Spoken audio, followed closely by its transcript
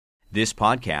This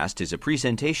podcast is a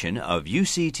presentation of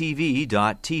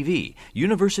UCTV.tv,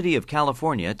 University of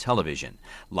California Television.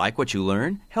 Like what you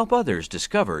learn? Help others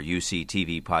discover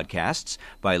UCTV podcasts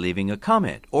by leaving a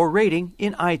comment or rating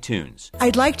in iTunes.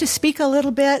 I'd like to speak a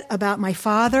little bit about my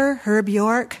father, Herb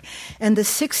York, and the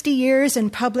 60 years in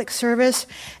public service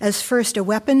as first a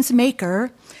weapons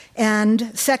maker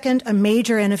and second, a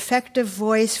major and effective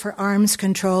voice for arms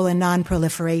control and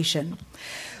nonproliferation.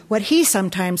 What he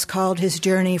sometimes called his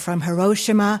journey from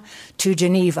Hiroshima to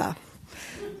Geneva.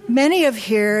 Many of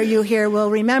you here will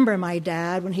remember my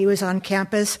dad when he was on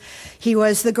campus. He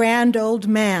was the grand old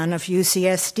man of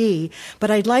UCSD, but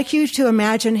I'd like you to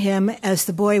imagine him as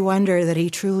the boy wonder that he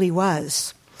truly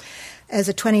was. As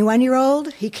a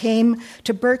 21-year-old, he came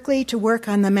to Berkeley to work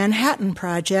on the Manhattan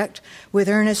Project with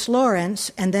Ernest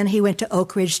Lawrence, and then he went to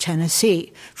Oak Ridge,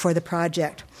 Tennessee for the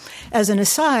project. As an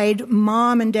aside,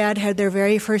 Mom and Dad had their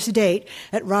very first date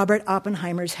at Robert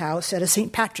Oppenheimer's house at a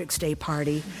St. Patrick's Day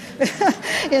party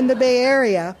in the Bay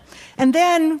Area. And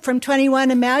then, from 21,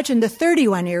 imagine the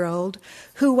 31-year-old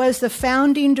who was the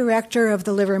founding director of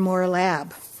the Livermore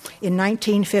Lab in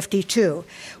 1952,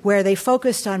 where they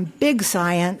focused on big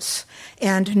science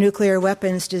and nuclear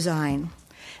weapons design.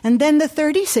 And then the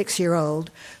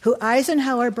 36-year-old who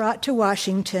Eisenhower brought to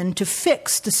Washington to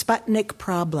fix the Sputnik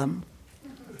problem.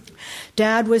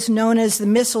 Dad was known as the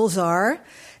Missile Czar,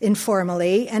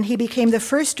 informally, and he became the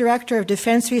first director of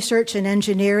defense research and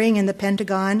engineering in the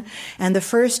Pentagon and the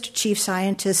first chief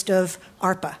scientist of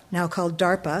ARPA, now called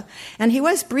DARPA, and he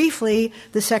was briefly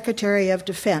the Secretary of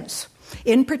Defense.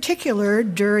 In particular,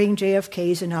 during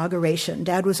JFK's inauguration.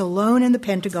 Dad was alone in the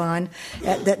Pentagon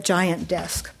at that giant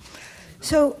desk.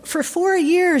 So for 4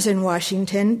 years in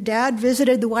Washington, Dad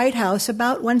visited the White House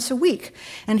about once a week,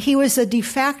 and he was a de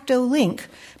facto link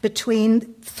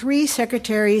between 3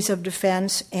 secretaries of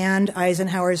defense and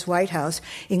Eisenhower's White House,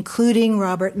 including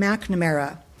Robert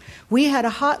McNamara. We had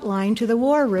a hotline to the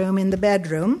war room in the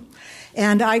bedroom,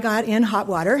 and I got in hot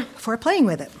water for playing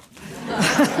with it.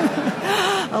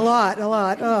 A lot.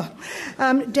 Oh.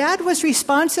 Dad was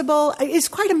responsible. It's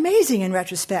quite amazing in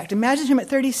retrospect. Imagine him at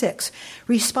 36,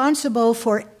 responsible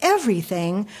for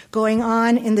everything going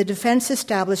on in the defense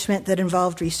establishment that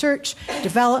involved research,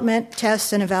 development,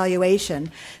 tests, and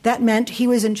evaluation. That meant he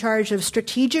was in charge of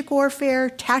strategic warfare,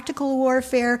 tactical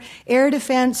warfare, air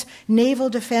defense, naval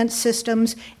defense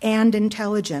systems, and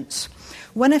intelligence.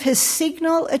 One of his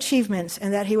signal achievements,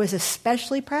 and that he was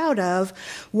especially proud of,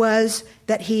 was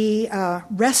that he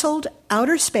wrestled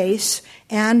outer space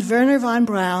and Wernher von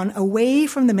Braun away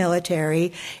from the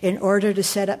military in order to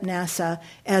set up NASA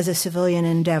as a civilian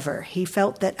endeavor. He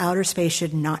felt that outer space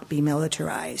should not be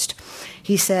militarized.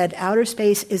 He said, outer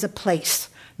space is a place,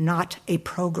 not a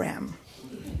program.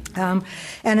 And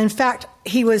in fact,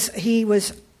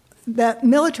 the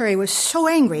military was so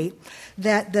angry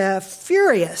that the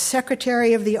furious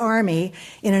Secretary of the Army,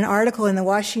 in an article in the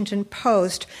Washington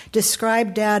Post,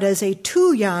 described Dad as a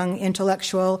too young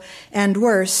intellectual and,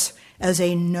 worse, as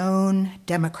a known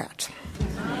Democrat.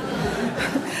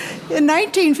 In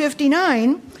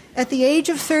 1959, at the age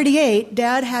of 38,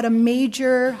 Dad had a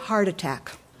major heart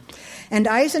attack, and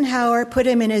Eisenhower put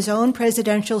him in his own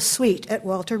presidential suite at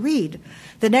Walter Reed.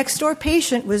 The next-door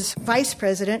patient was Vice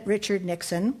President Richard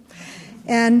Nixon,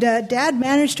 and Dad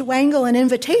managed to wangle an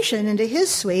invitation into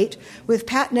his suite with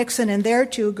Pat Nixon and their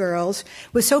 2 girls.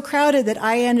 It was so crowded that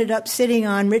I ended up sitting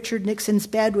on Richard Nixon's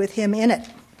bed with him in it.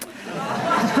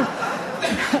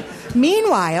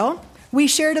 Meanwhile, we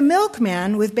shared a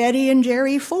milkman with Betty and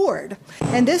Jerry Ford,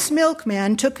 and this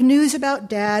milkman took news about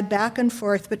Dad back and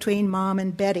forth between Mom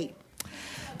and Betty.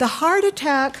 The heart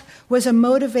attack was a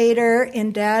motivator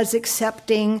in Dad's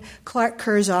accepting Clark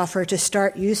Kerr's offer to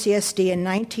start UCSD in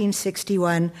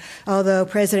 1961, although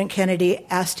President Kennedy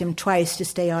asked him twice to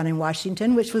stay on in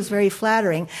Washington, which was very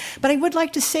flattering. But I would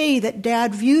like to say that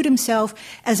Dad viewed himself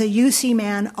as a UC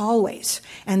man always,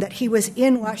 and that he was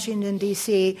in Washington,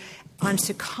 D.C. on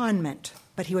secondment,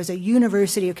 but he was a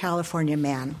University of California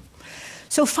man.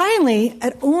 So finally,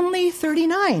 at only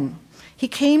 39, he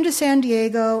came to San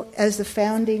Diego as the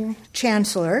founding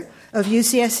chancellor of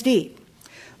UCSD.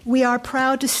 We are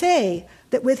proud to say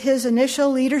that with his initial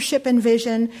leadership and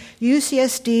vision,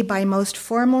 UCSD, by most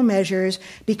formal measures,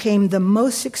 became the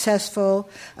most successful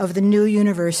of the new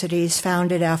universities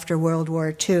founded after World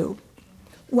War II.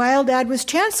 While Dad was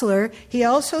chancellor, he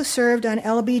also served on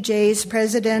LBJ's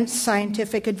President's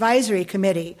Scientific Advisory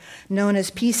Committee, known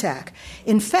as PSAC.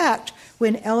 In fact,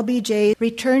 when LBJ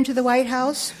returned to the White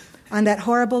House, on that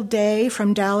horrible day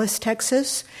from Dallas,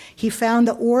 Texas, he found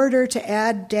the order to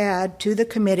add Dad to the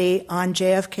committee on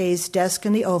JFK's desk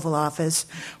in the Oval Office,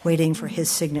 waiting for his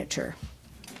signature.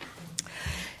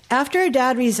 After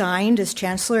Dad resigned as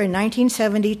chancellor in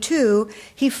 1972,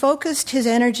 he focused his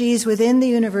energies within the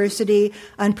university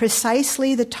on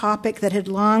precisely the topic that had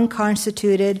long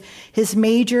constituted his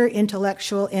major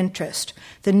intellectual interest,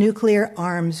 the nuclear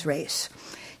arms race.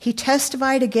 He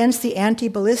testified against the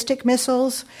anti-ballistic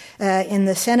missiles in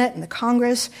the Senate and the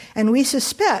Congress, and we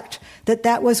suspect that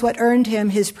that was what earned him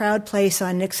his proud place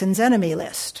on Nixon's enemy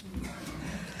list.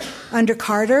 Under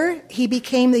Carter, he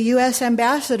became the U.S.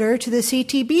 ambassador to the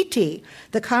CTBT,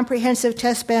 the Comprehensive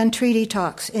Test Ban Treaty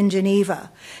talks in Geneva,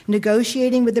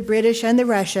 negotiating with the British and the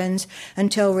Russians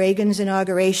until Reagan's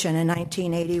inauguration in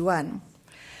 1981.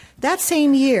 That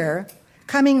same year,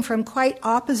 coming from quite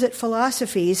opposite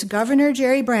philosophies, Governor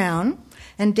Jerry Brown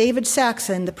and David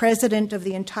Saxon, the president of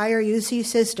the entire UC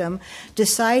system,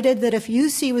 decided that if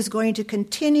UC was going to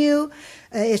continue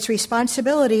its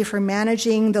responsibility for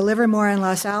managing the Livermore and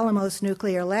Los Alamos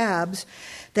nuclear labs,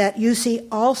 that UC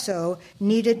also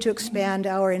needed to expand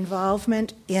our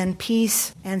involvement in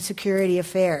peace and security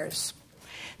affairs.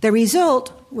 The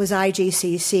result was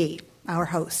IGCC, our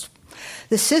host,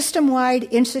 the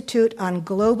system-wide Institute on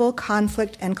Global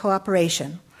Conflict and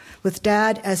Cooperation, with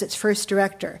Dad as its first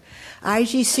director.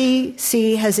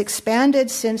 IGCC has expanded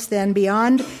since then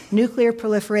beyond nuclear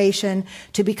proliferation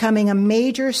to becoming a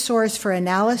major source for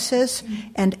analysis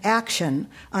and action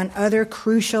on other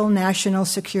crucial national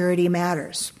security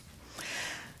matters.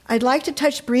 I'd like to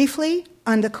touch briefly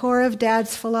on the core of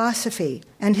Dad's philosophy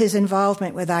and his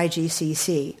involvement with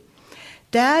IGCC.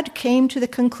 Dad came to the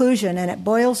conclusion, and it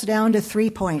boils down to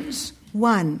 3 points.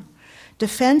 1,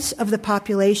 defense of the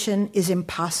population is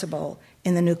impossible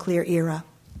in the nuclear era.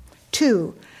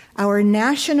 2, our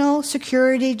national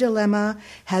security dilemma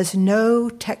has no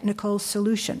technical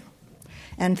solution.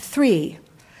 And 3,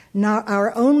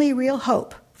 our only real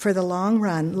hope for the long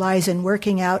run lies in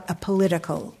working out a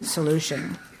political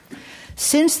solution.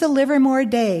 Since the Livermore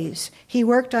days, he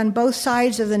worked on both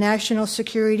sides of the national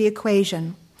security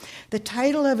equation. The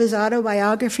title of his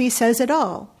autobiography says it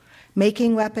all: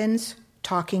 Making Weapons,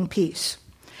 Talking Peace.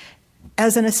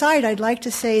 As an aside, I'd like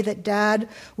to say that Dad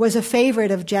was a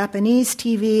favorite of Japanese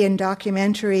TV and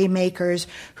documentary makers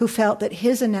who felt that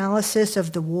his analysis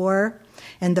of the war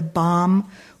and the bomb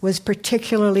was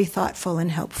particularly thoughtful and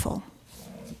helpful.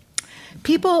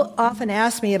 People often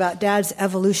ask me about Dad's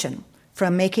evolution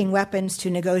from making weapons to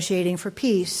negotiating for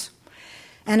peace.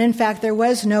 And in fact, there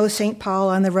was no St. Paul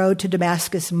on the road to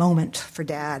Damascus moment for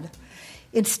Dad.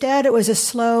 Instead, it was a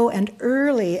slow and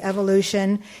early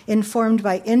evolution informed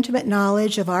by intimate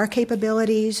knowledge of our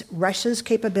capabilities, Russia's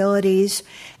capabilities,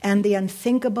 and the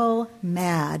unthinkable,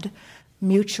 mad,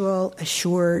 mutual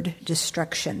assured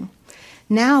destruction.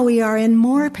 Now we are in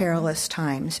more perilous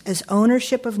times as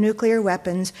ownership of nuclear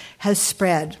weapons has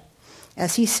spread.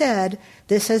 As he said,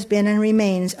 this has been and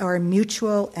remains our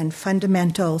mutual and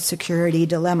fundamental security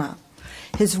dilemma.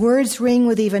 His words ring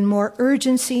with even more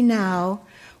urgency now.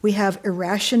 We have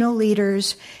irrational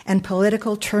leaders, and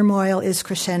political turmoil is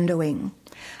crescendoing.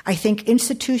 I thank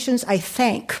institutions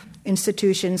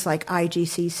like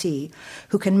IGCC,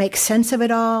 who can make sense of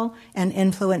it all and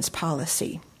influence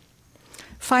policy.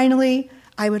 Finally,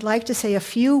 I would like to say a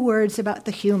few words about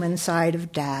the human side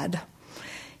of Dad.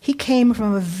 He came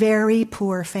from a very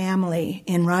poor family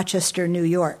in Rochester, New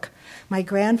York. My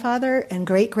grandfather and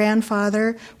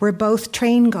great-grandfather were both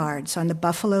train guards on the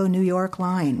Buffalo, New York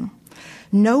line.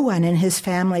 No one in his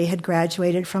family had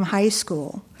graduated from high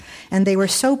school, and they were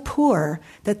so poor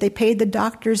that they paid the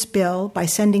doctor's bill by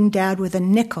sending Dad with a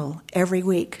nickel every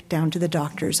week down to the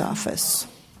doctor's office.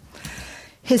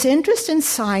 His interest in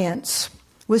science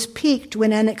was piqued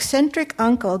when an eccentric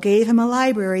uncle gave him a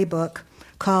library book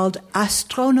called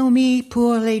Astronomie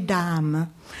pour les dames.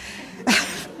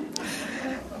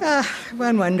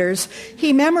 One wonders.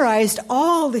 He memorized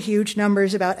all the huge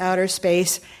numbers about outer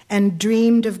space and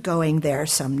dreamed of going there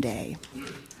someday.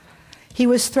 He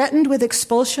was threatened with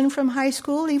expulsion from high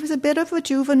school. He was a bit of a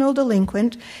juvenile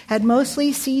delinquent, had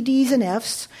mostly C, Ds, and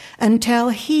Fs, until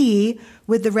he,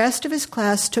 with the rest of his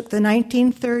class, took the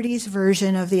 1930s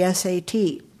version of the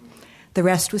SAT. The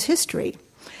rest was history.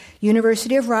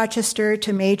 University of Rochester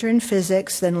to major in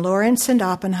physics, then Lawrence and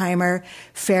Oppenheimer,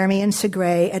 Fermi and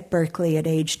Segre at Berkeley at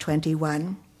age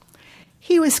 21.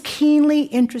 He was keenly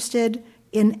interested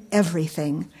in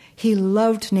everything. He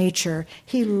loved nature.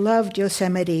 He loved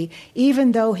Yosemite,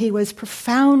 even though he was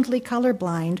profoundly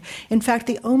colorblind. In fact,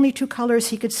 the only two colors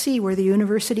he could see were the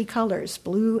university colors,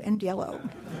 blue and yellow.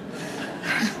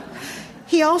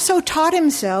 He also taught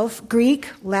himself Greek,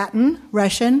 Latin,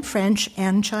 Russian, French,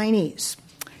 and Chinese,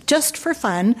 just for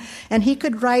fun, and he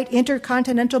could write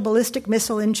intercontinental ballistic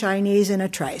missile in Chinese in a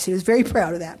trice. He was very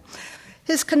proud of that.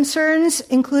 His concerns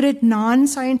included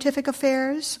non-scientific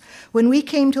affairs. When we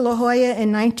came to La Jolla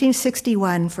in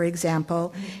 1961, for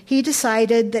example, he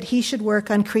decided that he should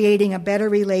work on creating a better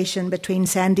relation between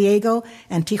San Diego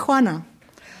and Tijuana.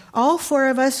 All four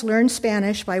of us learned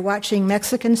Spanish by watching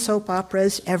Mexican soap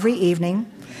operas every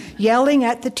evening, yelling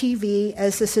at the TV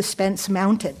as the suspense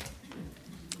mounted.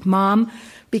 Mom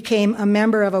became a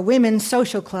member of a women's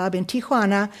social club in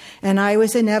Tijuana, and I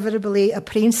was inevitably a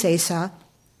princesa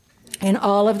in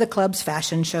all of the club's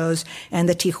fashion shows and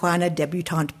the Tijuana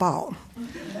Debutante Ball.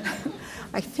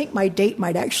 I think my date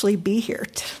might actually be here.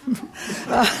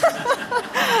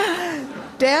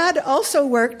 Dad also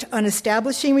worked on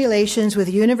establishing relations with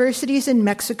universities in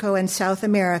Mexico and South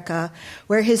America,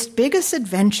 where his biggest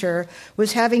adventure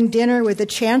was having dinner with the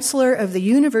chancellor of the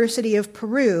University of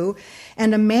Peru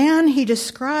and a man he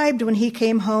described when he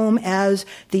came home as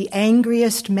the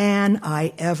angriest man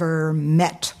I ever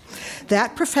met.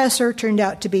 That professor turned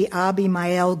out to be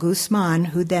Abimael Guzman,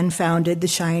 who then founded the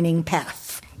Shining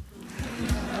Path.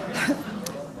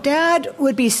 Dad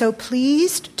would be so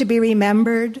pleased to be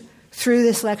remembered through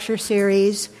this lecture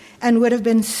series and would have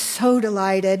been so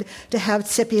delighted to have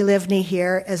Tzipi Livni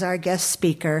here as our guest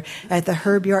speaker at the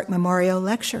Herb York Memorial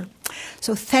Lecture.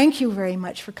 So thank you very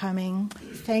much for coming.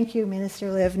 Thank you, Minister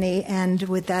Livni. And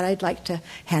with that, I'd like to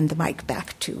hand the mic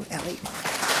back to Ellie.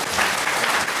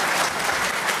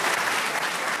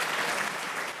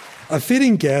 A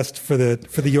fitting guest for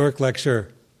the York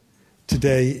Lecture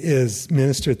today is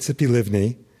Minister Tzipi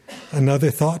Livni, another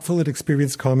thoughtful and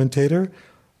experienced commentator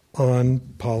on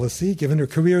policy, given her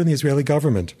career in the Israeli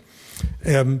government.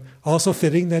 Also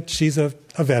fitting that she's a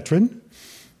veteran,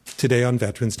 today on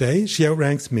Veterans Day. She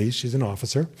outranks me. She's an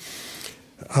officer.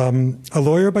 A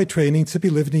lawyer by training, Tzipi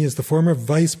Livni is the former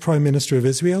Vice Prime Minister of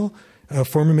Israel, a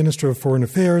former Minister of Foreign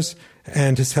Affairs,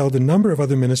 and has held a number of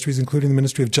other ministries, including the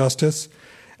Ministry of Justice,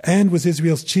 and was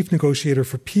Israel's chief negotiator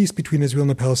for peace between Israel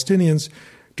and the Palestinians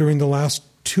during the last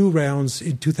two rounds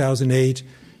in 2008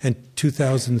 and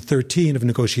 2013 of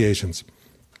negotiations.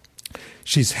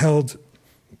 She's held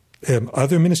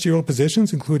other ministerial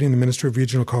positions, including the Minister of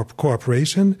Regional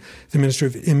Cooperation, the Minister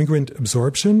of Immigrant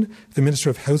Absorption, the Minister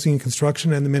of Housing and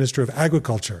Construction, and the Minister of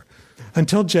Agriculture.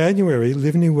 Until January,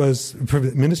 Minister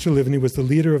Livni was the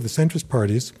leader of the centrist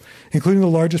parties, including the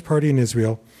largest party in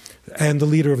Israel, and the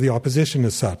leader of the opposition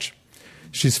as such.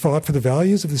 She's fought for the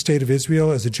values of the State of Israel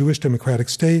as a Jewish democratic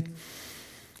state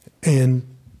and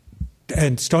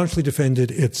staunchly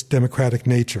defended its democratic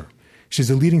nature.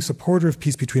 She's a leading supporter of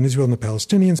peace between Israel and the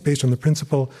Palestinians based on the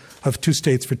principle of two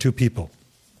states for two people.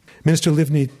 Minister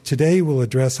Livni today will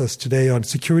address us today on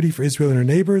security for Israel and her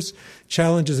neighbors,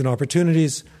 challenges and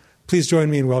opportunities. Please join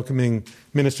me in welcoming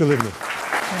Minister Livni.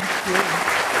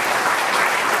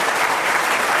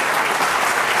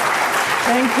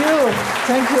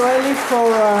 Thank you, Ellie, for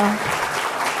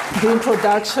the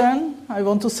introduction. I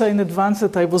want to say in advance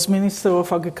that I was Minister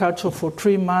of Agriculture for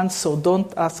 3 months, so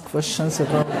don't ask questions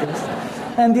about this.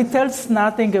 And it tells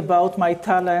nothing about my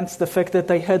talents, the fact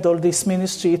that I had all this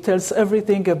ministry. It tells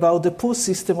everything about the poor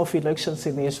system of elections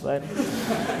in Israel.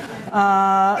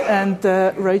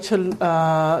 Rachel,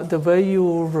 the way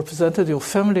you represented your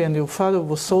family and your father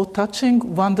was so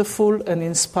touching, wonderful, and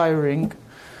inspiring.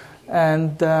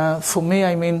 And for me,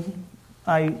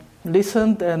 I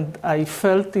listened and I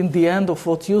felt in the end of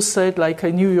what you said like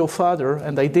I knew your father,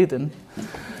 and I didn't.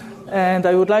 And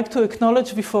I would like to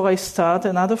acknowledge before I start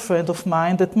another friend of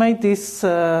mine that made this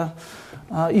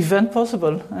event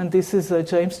possible, and this is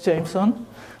James Jameson,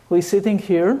 who is sitting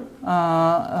here.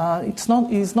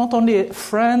 He's not only a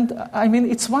friend.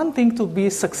 It's one thing to be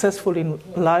successful in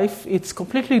life. It's a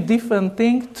completely different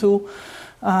thing to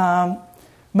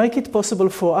make it possible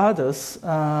for others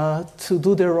to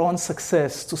do their own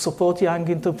success, to support young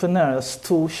entrepreneurs,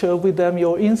 to share with them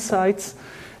your insights,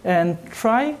 and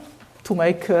try to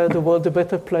make the world a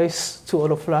better place to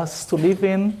all of us to live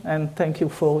in. And thank you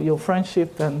for your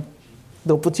friendship and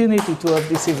the opportunity to have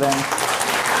this event.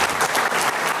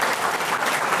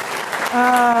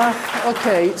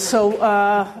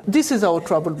 This is our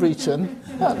troubled region.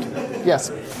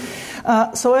 Yes.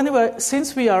 So anyway,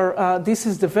 since we are, this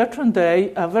is the Veteran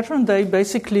Day. Veteran Day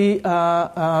basically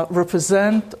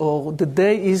represent, or the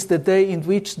day is the day in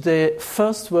which the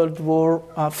First World War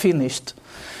finished.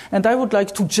 And I would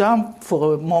like to jump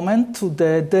for a moment to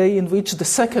the day in which the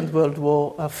Second World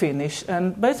War finished.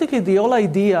 And basically the whole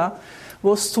idea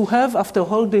was to have, after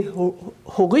all the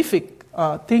horrific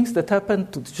things that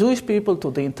happened to the Jewish people,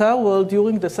 to the entire world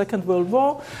during the Second World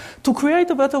War, to create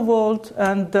a better world.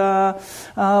 And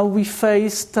we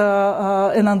faced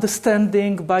an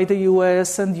understanding by the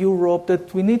US and Europe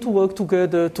that we need to work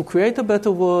together to create a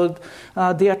better world.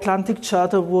 The Atlantic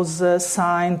Charter was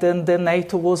signed, and the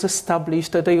NATO was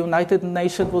established, the United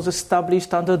Nations was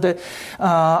established under the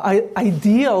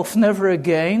idea of never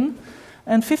again.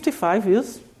 And 55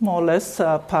 years, more or less,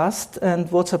 passed, and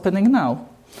what's happening now?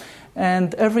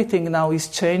 And everything now is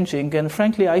changing. And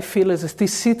frankly, I feel as a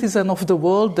citizen of the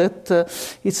world that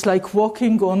it's like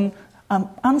walking on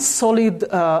unsolid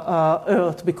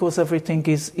earth because everything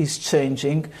is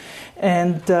changing.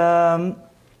 And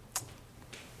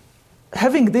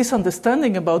having this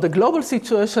understanding about the global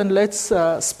situation, let's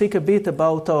speak a bit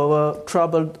about our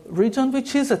troubled region,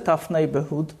 which is a tough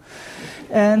neighborhood.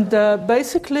 And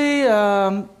basically,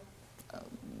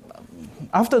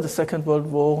 after the Second World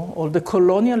War, all the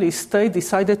colonialist states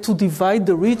decided to divide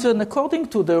the region according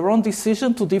to their own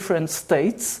decision to different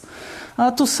states.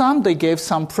 To some, they gave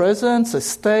some presents, a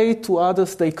state. To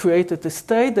others, they created a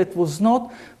state that was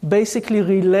not basically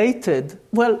related.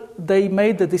 Well, they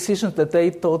made the decisions that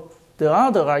they thought they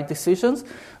are the right decisions,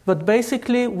 but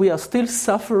basically we are still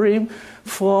suffering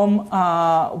from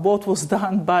what was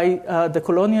done by the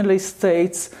colonialist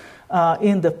states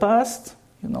in the past.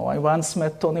 You know, I once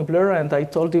met Tony Blair, and I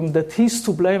told him that he's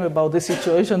to blame about the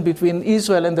situation between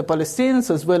Israel and the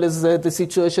Palestinians, as well as the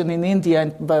situation in India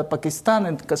and Pakistan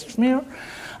and Kashmir.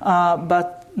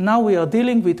 But now we are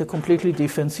dealing with a completely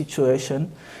different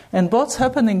situation. And what's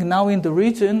happening now in the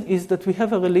region is that we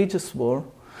have a religious war.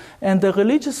 And the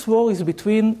religious war is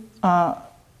between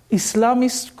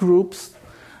Islamist groups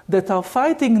that are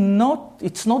fighting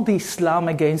it's not the Islam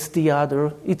against the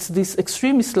other, it's this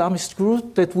extreme Islamist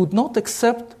group that would not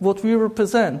accept what we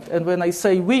represent. And when I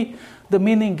say we, the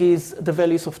meaning is the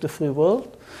values of the free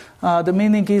world. The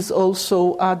meaning is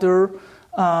also other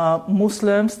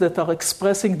Muslims that are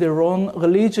expressing their own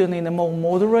religion in a more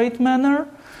moderate manner.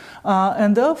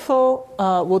 And therefore,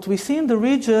 what we see in the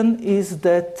region is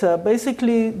that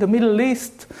basically the Middle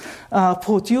East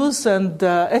produce and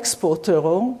export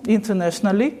terror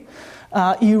internationally.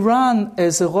 Iran,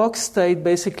 as a rogue state,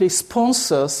 basically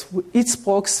sponsors its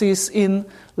proxies in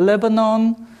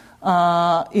Lebanon,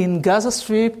 in Gaza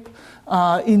Strip,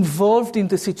 involved in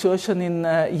the situation in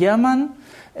Yemen.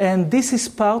 And this is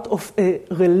part of a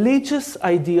religious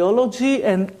ideology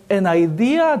and an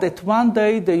idea that one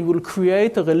day they will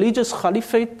create a religious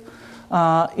caliphate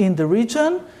in the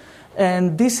region.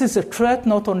 And this is a threat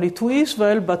not only to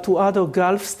Israel, but to other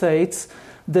Gulf states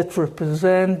that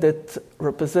represent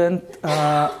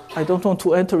I don't want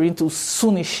to enter into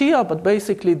Sunni Shia, but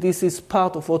basically this is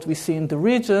part of what we see in the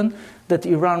region, that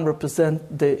Iran represents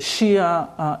the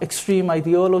Shia extreme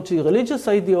ideology, religious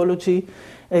ideology,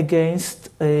 against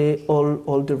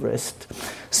all the rest.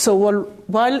 So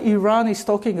while Iran is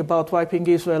talking about wiping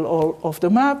Israel off the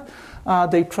map,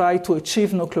 they try to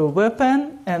achieve nuclear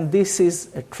weapon, and this is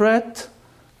a threat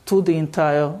to the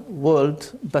entire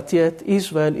world. But yet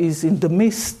Israel is in the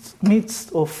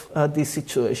midst of this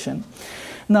situation.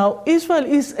 Now, Israel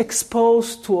is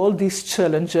exposed to all these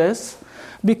challenges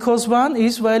because, one,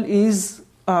 Israel is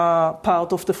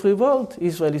part of the free world.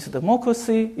 Israel is a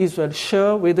democracy. Israel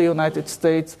shares with the United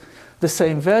States the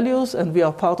same values, and we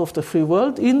are part of the free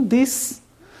world in this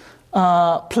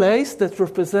place that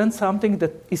represents something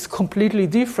that is completely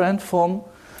different from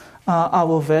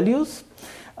our values.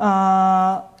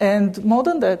 And more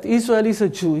than that, Israel is a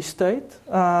Jewish state,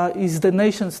 is the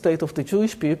nation state of the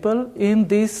Jewish people, in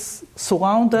this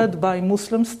surrounded by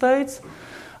Muslim states,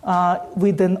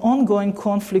 with an ongoing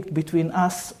conflict between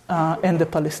us and the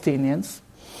Palestinians.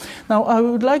 Now, I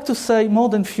would like to say more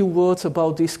than a few words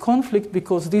about this conflict,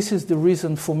 because this is the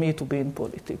reason for me to be in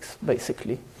politics,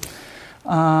 basically.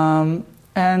 And,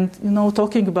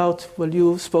 talking about,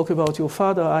 you spoke about your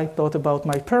father, I thought about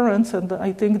my parents, and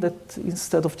I think that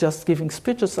instead of just giving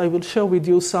speeches, I will share with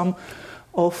you some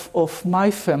of my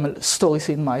family stories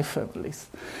in my family.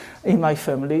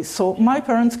 So my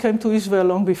parents came to Israel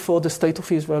long before the State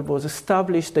of Israel was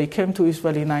established. They came to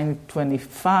Israel in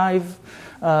 1925,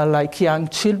 like young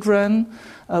children.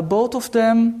 Both of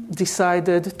them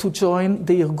decided to join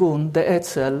the Irgun, the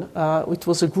Etzel. It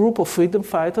was a group of freedom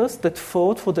fighters that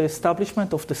fought for the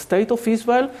establishment of the State of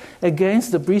Israel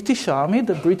against the British Army,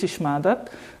 the British Mandate,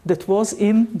 that was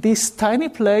in this tiny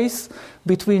place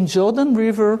between Jordan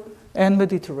River and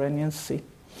Mediterranean Sea.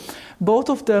 Both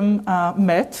of them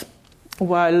met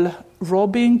while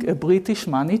robbing a British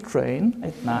money train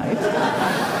at night.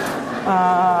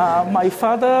 My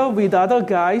father, with other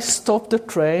guys, stopped the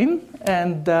train,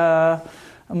 and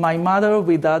My mother,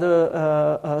 with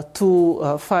other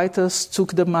two fighters,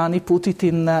 took the money, put it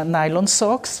in nylon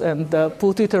socks, and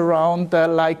put it around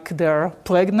like they're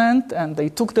pregnant, and they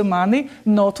took the money,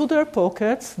 not to their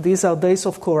pockets. These are days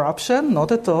of corruption,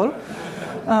 not at all.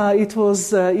 It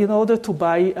was in order to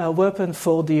buy a weapon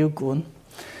for the Irgun.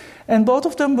 And both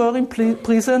of them were in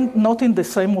prison, not in the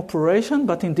same operation,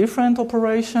 but in different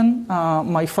operation.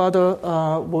 My father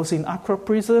was in Accra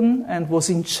prison and was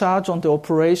in charge on the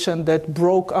operation that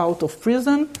broke out of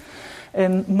prison.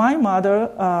 And my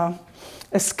mother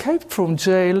escaped from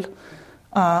jail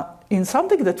in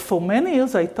something that for many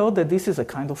years I thought that this is a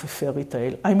kind of a fairy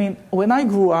tale. I mean, when I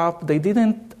grew up, they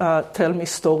didn't tell me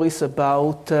stories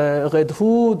about Red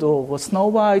Hood or Snow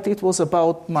White. It was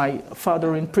about my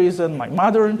father in prison, my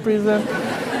mother in prison,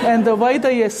 and the way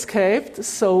they escaped.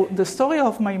 So the story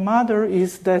of my mother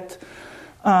is that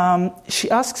she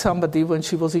asked somebody when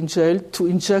she was in jail to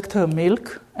inject her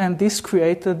milk, and this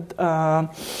created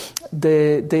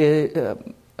the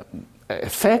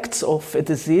effects of a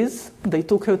disease. They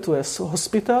took her to a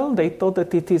hospital. They thought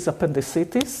that it is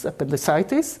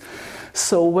appendicitis.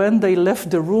 So when they left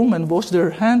the room and washed their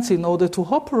hands in order to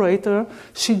operate her,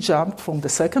 she jumped from the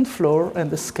second floor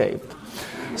and escaped.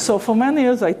 So for many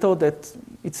years I thought that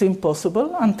it's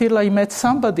impossible, until I met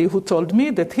somebody who told me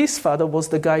that his father was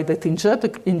the guy that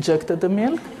injected the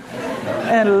milk.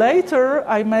 And later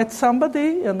I met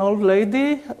somebody, an old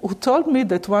lady, who told me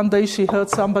that one day she heard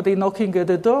somebody knocking at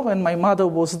the door and my mother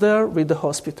was there with the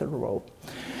hospital robe.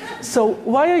 So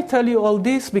why I tell you all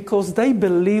this? Because they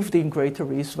believed in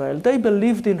Greater Israel. They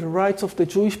believed in the rights of the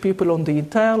Jewish people on the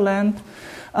entire land.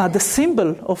 The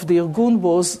symbol of the Irgun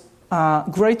was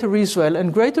Greater Israel.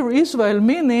 And Greater Israel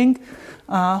meaning,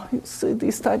 you see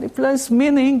this tiny place,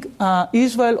 meaning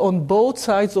Israel on both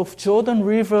sides of Jordan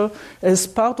River as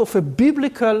part of a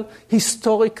biblical,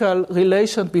 historical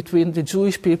relation between the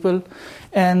Jewish people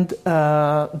and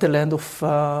the land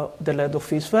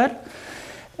of Israel.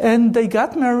 And they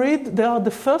got married. They are the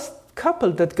first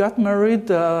couple that got married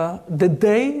the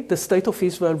day the State of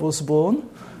Israel was born.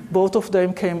 Both of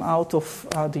them came out of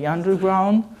the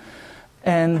underground.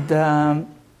 And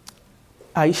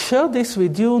I share this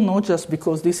with you not just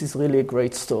because this is really a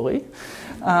great story,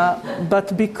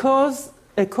 but because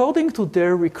according to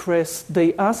their request,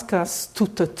 they asked us to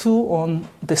tattoo on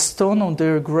the stone on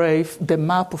their grave the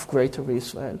map of Greater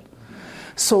Israel.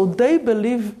 So they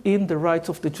believe in the rights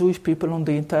of the Jewish people on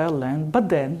the entire land. But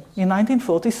then, in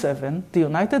 1947, the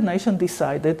United Nations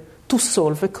decided to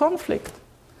solve a conflict.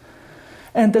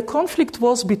 And the conflict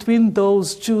was between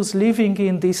those Jews living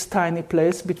in this tiny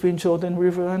place between Jordan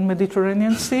River and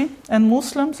Mediterranean Sea, and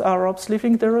Muslims, Arabs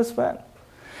living there as well.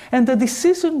 And the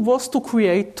decision was to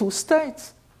create two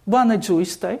states. One a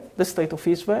Jewish state, the State of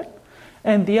Israel,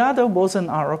 and the other was an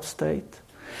Arab state.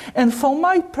 And for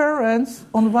my parents,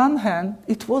 on one hand,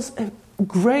 it was a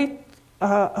great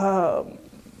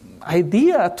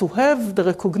idea to have the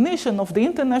recognition of the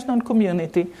international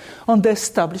community on the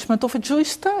establishment of a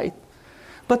Jewish state.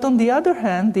 But on the other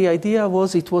hand, the idea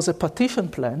was it was a partition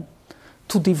plan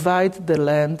to divide the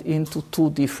land into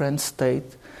two different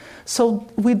states. So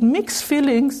with mixed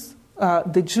feelings,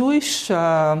 the Jewish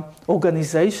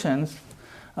organizations,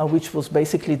 which was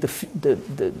basically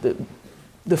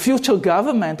the future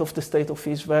government of the State of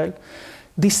Israel,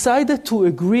 decided to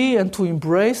agree and to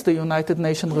embrace the United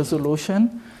Nations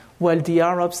resolution, while the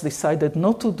Arabs decided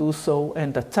not to do so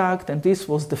and attacked, and this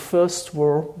was the first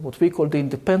war, what we call the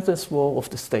Independence War of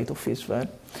the State of Israel.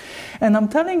 And I'm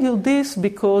telling you this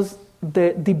because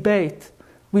the debate,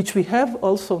 which we have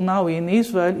also now in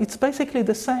Israel, it's basically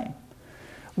the same.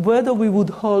 Whether we would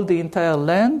hold the entire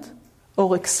land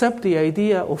or accept the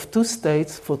idea of two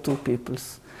states for two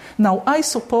peoples. Now, I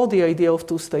support the idea of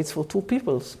two states for two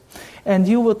peoples. And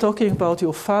you were talking about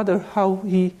your father,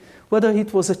 whether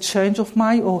it was a change of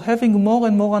mind or having more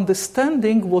and more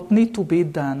understanding what needs to be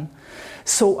done.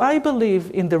 So I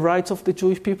believe in the rights of the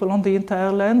Jewish people on the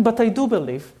entire land, but I do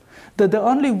believe that the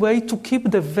only way to keep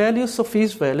the values of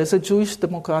Israel as a Jewish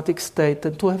democratic state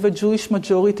and to have a Jewish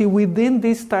majority within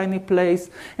this tiny place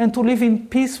and to live in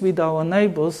peace with our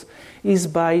neighbors is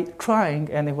by trying,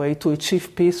 anyway, to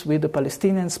achieve peace with the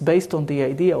Palestinians based on the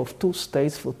idea of two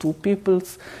states for two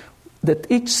peoples, that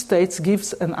each state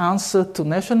gives an answer to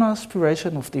national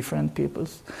aspiration of different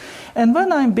peoples. And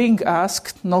when I'm being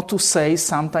asked, not to say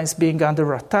sometimes being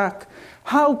under attack,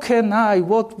 how can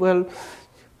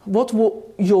what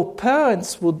your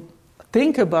parents would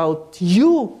think about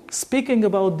you speaking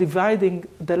about dividing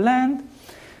the land,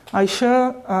 I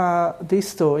share this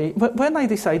story. When I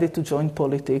decided to join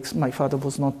politics, my father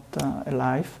was not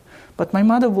alive, but my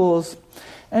mother was,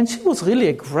 and she was really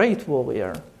a great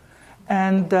warrior.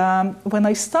 And when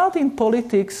I start in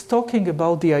politics talking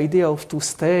about the idea of two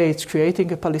states,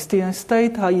 creating a Palestinian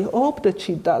state, I hope that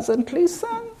she doesn't listen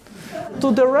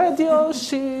to the radio.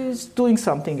 She's doing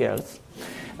something else.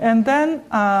 And then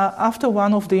after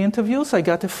one of the interviews, I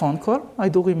got a phone call. I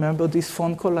do remember this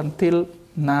phone call until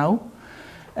now.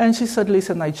 And she said,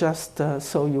 listen, I just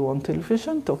saw you on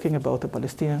television talking about a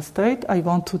Palestinian state. I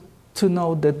want to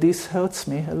know that this hurts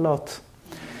me a lot.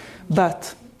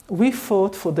 But we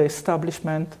fought for the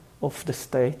establishment of the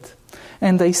state.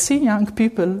 And I see young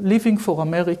people living for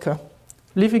America,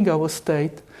 leaving our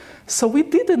state. So we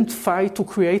didn't fight to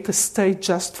create a state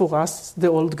just for us, the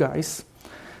old guys.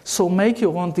 So make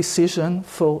your own decision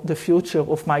for the future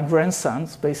of my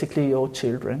grandsons, basically your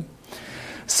children.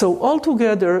 So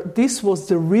altogether, this was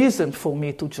the reason for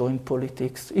me to join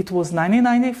politics. It was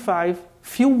 1995,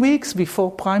 few weeks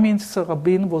before Prime Minister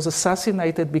Rabin was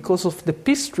assassinated because of the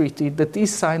peace treaty that he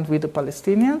signed with the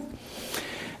Palestinians.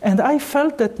 And I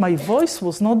felt that my voice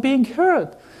was not being heard.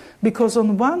 Because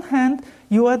on one hand,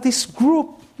 you had this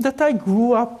group that I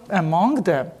grew up among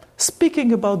them,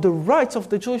 speaking about the rights of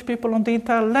the Jewish people on the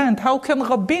entire land. How can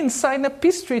Rabin sign a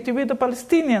peace treaty with the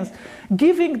Palestinians,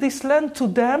 giving this land to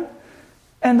them?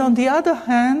 And on the other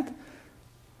hand,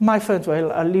 my friends,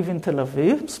 well, I live in Tel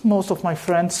Aviv. Most of my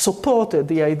friends supported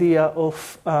the idea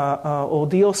of or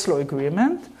the Oslo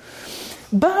Agreement.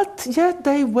 But yet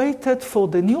they waited for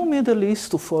the new Middle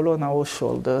East to fall on our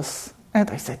shoulders. And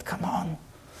I said, come on.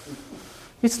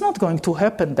 It's not going to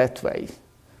happen that way.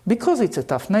 Because it's a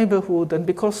tough neighborhood and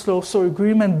because the Oslo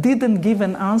Agreement didn't give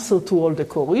an answer to all the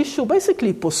core issues,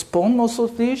 basically postponed most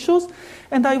of the issues.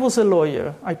 And I was a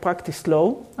lawyer. I practiced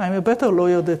law. I'm a better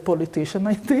lawyer than politician,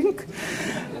 I think.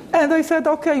 And I said,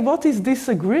 okay, what is this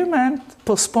agreement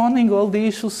postponing all the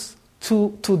issues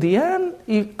to the end?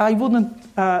 If I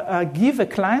wouldn't give a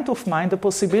client of mine the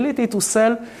possibility to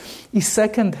sell his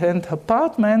second-hand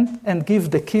apartment and give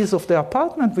the keys of the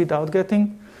apartment without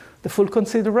getting the full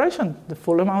consideration, the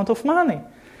full amount of money.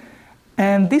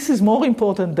 And this is more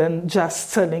important than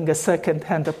just selling a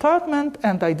second-hand apartment,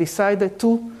 and I decided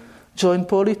to join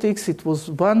politics. It was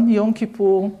one Yom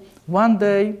Kippur, one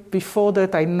day. Before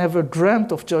that, I never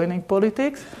dreamt of joining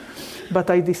politics, but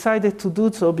I decided to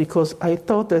do so because I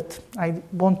thought that I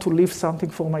want to leave something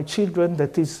for my children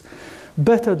that is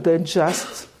better than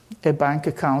just a bank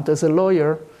account as a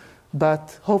lawyer,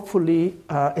 but hopefully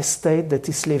a state that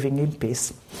is living in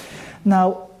peace.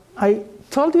 Now, I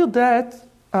told you that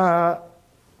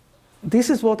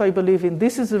this is what I believe in,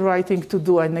 this is the right thing to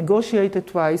do. I negotiated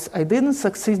twice. I didn't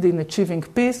succeed in achieving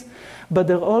peace, but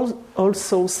there are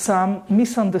also some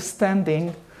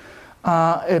misunderstanding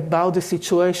about the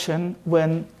situation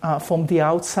when from the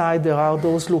outside there are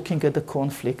those looking at the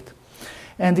conflict.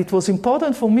 And it was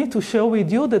important for me to share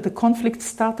with you that the conflict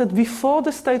started before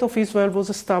the State of Israel was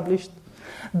established,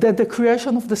 that the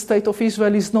creation of the State of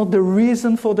Israel is not the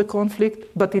reason for the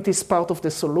conflict, but it is part of the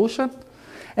solution.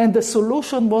 And the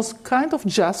solution was kind of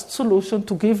just solution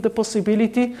to give the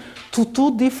possibility to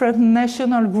two different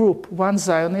national groups, one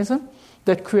Zionism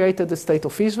that created the State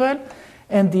of Israel,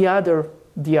 and the other,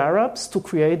 the Arabs, to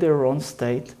create their own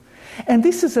state. And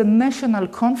this is a national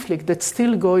conflict that's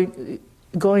still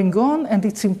going on, and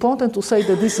it's important to say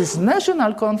that this is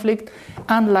national conflict,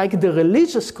 unlike the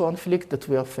religious conflict that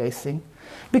we are facing.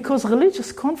 Because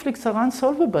religious conflicts are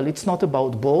unsolvable. It's not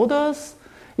about borders.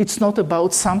 It's not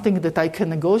about something that I can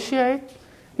negotiate.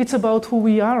 It's about who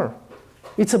we are.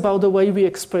 It's about the way we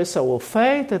express our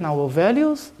faith and our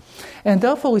values. And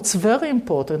therefore, it's very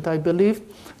important, I believe,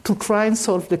 to try and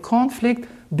solve the conflict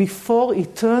before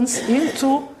it turns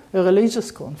into a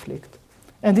religious conflict.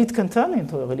 And it can turn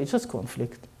into a religious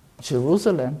conflict.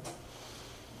 Jerusalem.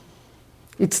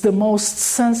 It's the most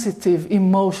sensitive,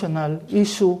 emotional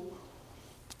issue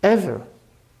ever.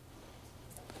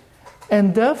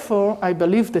 And therefore, I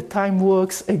believe the time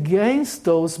works against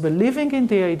those believing in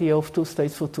the idea of two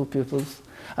states for two peoples.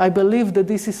 I believe that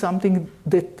this is something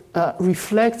that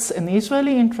reflects an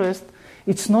Israeli interest.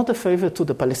 It's not a favor to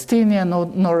the Palestinian,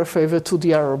 nor a favor to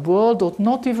the Arab world, or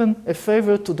not even a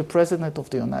favor to the President of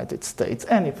the United States,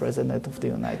 any President of the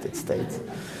United States.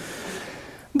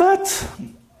 But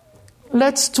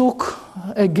let's take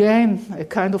again a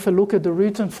kind of a look at the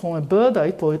region from a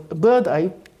bird's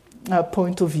eye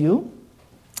point of view.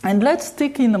 And let's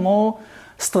think in a more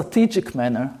strategic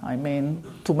manner. I mean,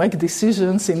 to make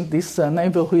decisions in this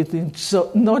neighborhood,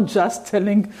 not just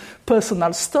telling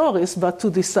personal stories, but to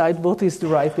decide what is the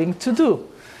right thing to do.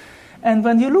 And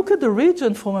when you look at the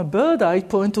region from a bird's eye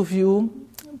point of view,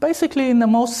 basically in the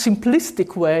most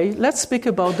simplistic way, let's speak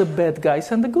about the bad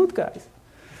guys and the good guys.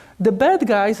 The bad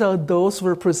guys are those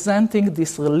representing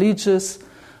this religious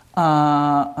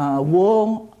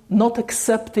war, not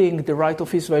accepting the right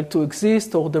of Israel to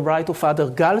exist or the right of other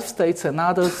Gulf states and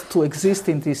others to exist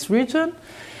in this region.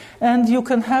 And you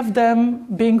can have them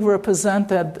being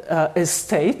represented as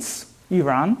states,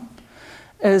 Iran,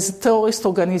 as terrorist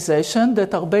organizations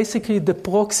that are basically the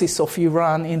proxies of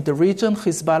Iran in the region,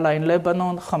 Hezbollah in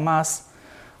Lebanon, Hamas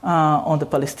on the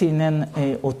Palestinian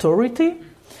Authority.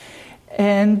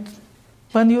 And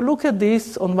when you look at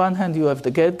this, on one hand you have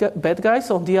the bad guys,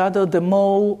 on the other the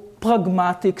more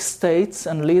pragmatic states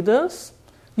and leaders.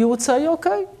 You would say,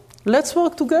 okay, let's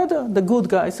work together, the good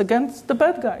guys against the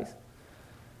bad guys.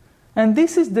 And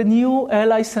this is the new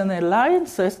allies and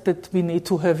alliances that we need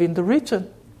to have in the region.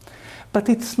 But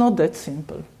it's not that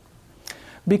simple.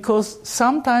 Because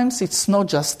sometimes it's not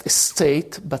just a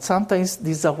state, but sometimes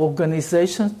these are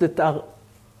organizations that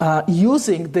are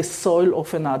using the soil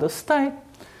of another state.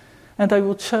 And I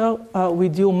would share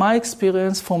with you my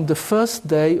experience from the first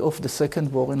day of the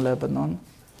second war in Lebanon.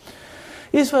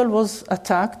 Israel was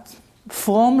attacked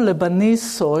from Lebanese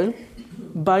soil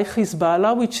by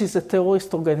Hezbollah, which is a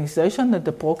terrorist organization and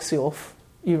the proxy of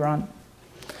Iran.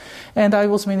 And I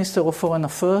was Minister of Foreign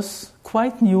Affairs,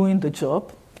 quite new in the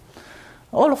job.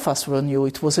 All of us were new.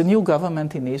 It was a new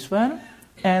government in Israel.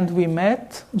 And we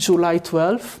met July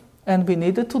 12th, and we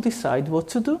needed to decide what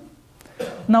to do.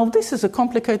 Now, this is a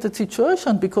complicated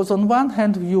situation because on one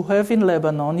hand, you have in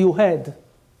Lebanon,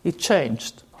 it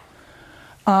changed,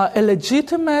 a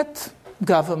legitimate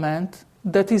government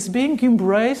that is being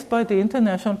embraced by the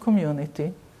international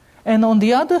community. And on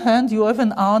the other hand, you have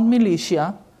an armed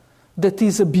militia that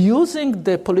is abusing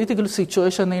the political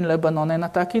situation in Lebanon and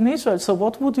attacking Israel. So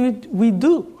what would we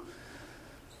do?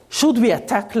 Should we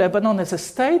attack Lebanon as a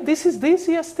state? This is the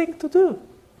easiest thing to do.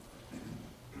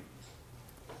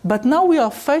 But now we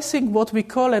are facing what we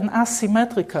call an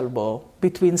asymmetrical war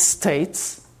between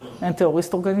states and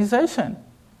terrorist organizations.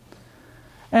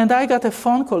 And I got a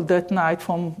phone call that night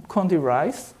from Condi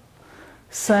Rice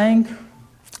saying,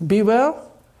 beware,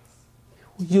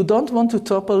 you don't want to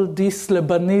topple this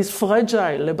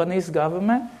fragile Lebanese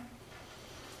government.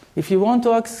 If you want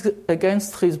to act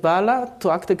against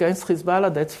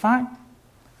Hezbollah, that's fine.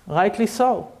 Rightly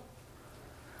so.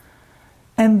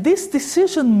 And this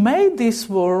decision made this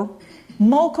war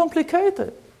more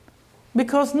complicated.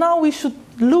 Because now we should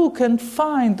look and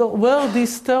find where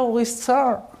these terrorists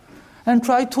are and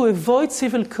try to avoid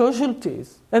civil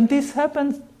casualties. And this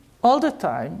happens all the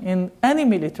time. In any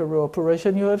military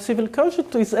operation, you have civil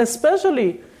casualties,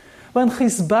 especially when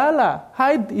Hezbollah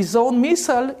hide his own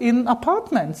missile in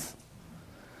apartments.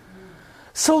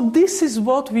 So this is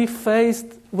what we faced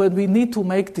when we need to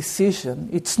make decisions.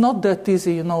 It's not that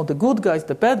easy, the good guys,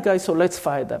 the bad guys, so let's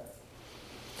fight them.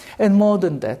 And more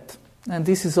than that, and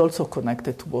this is also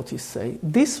connected to what you say,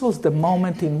 this was the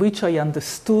moment in which I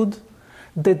understood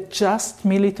that just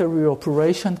military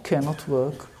operation cannot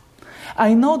work.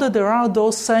 I know that there are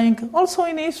those saying, also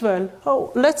in Israel,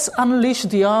 let's unleash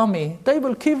the army. They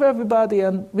will kill everybody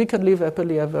and we can live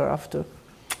happily ever after.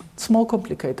 It's more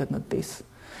complicated than this.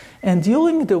 And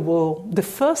during the war, the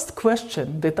first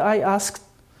question that I asked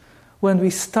when we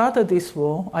started this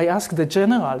war, I asked the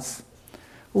generals,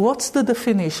 what's the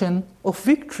definition of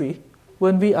victory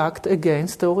when we act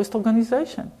against terrorist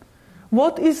organization?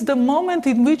 What is the moment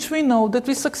in which we know that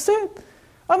we succeed?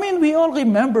 We all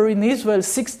remember in Israel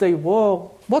 6-day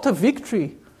war, what a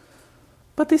victory.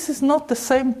 But this is not the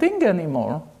same thing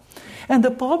anymore. And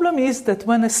the problem is that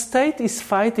when a state is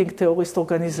fighting terrorist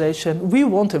organization, we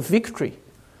want a victory.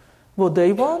 What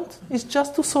they want is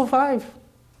just to survive.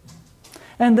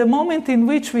 And the moment in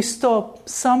which we stop,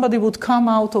 somebody would come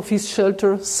out of his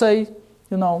shelter, say,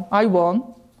 I won.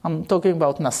 I'm talking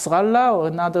about Nasrallah or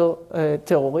another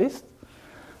terrorist.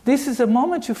 This is a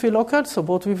moment you feel, okay, so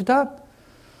what we've done.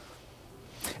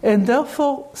 And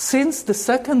therefore, since the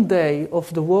second day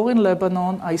of the war in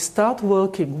Lebanon, I start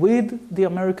working with the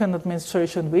American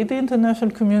administration, with the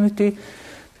international community,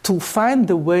 to find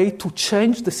the way to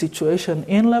change the situation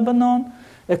in Lebanon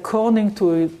according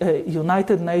to a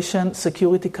United Nations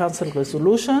Security Council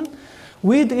resolution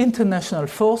with international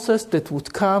forces that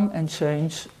would come and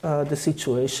change the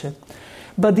situation.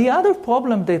 But the other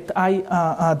problem that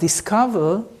I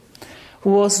discovered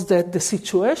was that the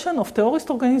situation of terrorist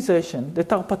organizations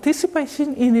that are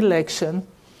participating in election,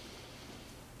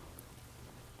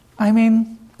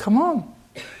 come on.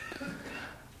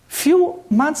 Few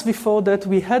months before that,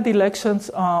 we had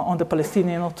elections on the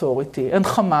Palestinian Authority, and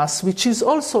Hamas, which is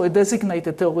also a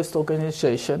designated terrorist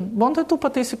organization, wanted to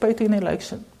participate in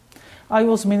election. I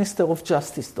was Minister of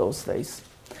Justice those days.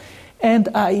 And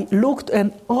I looked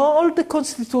at all the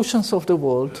constitutions of the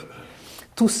world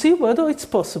to see whether it's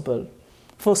possible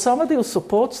for somebody who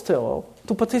supports terror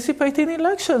to participate in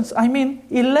elections. I mean,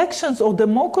 elections or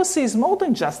democracy is more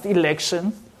than just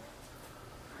elections.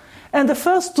 And the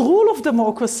first rule of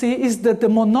democracy is that the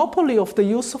monopoly of the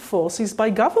use of force is by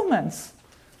governments,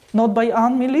 not by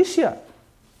armed militia.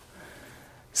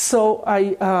 So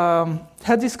I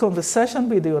had this conversation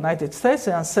with the United States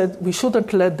and said we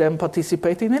shouldn't let them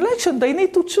participate in election. They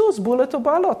need to choose bullet or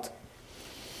ballot.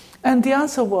 And the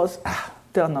answer was,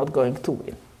 they're not going to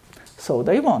win. So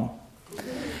they won.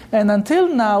 And until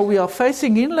now, we are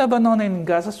facing in Lebanon and in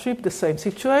Gaza Strip the same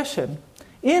situation.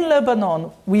 In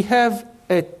Lebanon, we have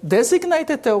a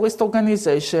designated terrorist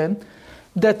organization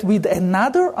that with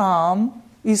another arm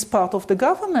is part of the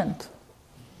government.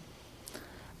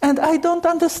 And I don't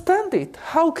understand it.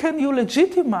 How can you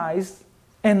legitimize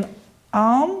an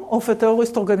arm of a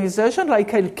terrorist organization?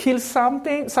 Like I'll kill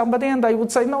somebody and I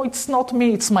would say, no, it's not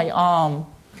me, it's my arm.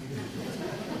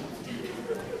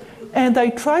 And I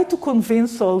tried to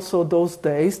convince also those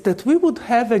days that we would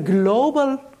have a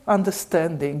global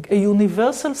understanding, a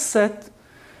universal set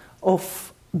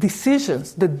of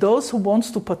decisions that those who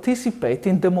want to participate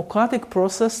in democratic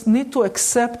process need to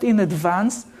accept in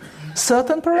advance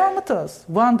certain parameters.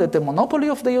 One, that the monopoly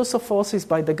of the use of force is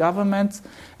by the government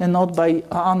and not by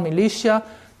armed militia,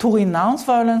 to renounce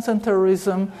violence and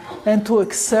terrorism, and to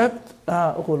accept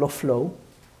rule of law.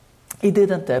 It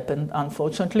didn't happen,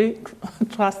 unfortunately.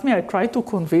 Trust me, I tried to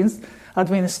convince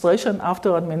administration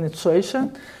after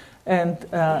administration, and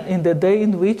in the day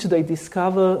in which they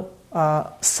discover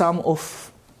some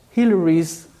of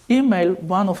Hillary's email,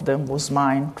 one of them was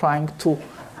mine, trying to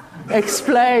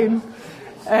explain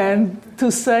and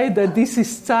to say that this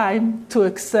is time to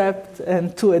accept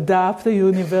and to adopt a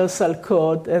universal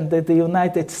code and that the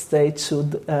United States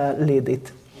should lead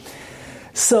it.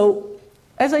 So,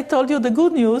 as I told you, the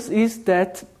good news is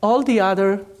that all the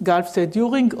other Gulf states,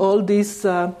 during all these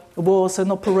wars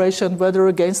and operations, whether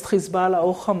against Hezbollah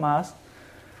or Hamas,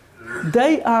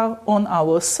 they are on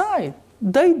our side.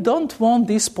 They don't want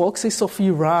these proxies of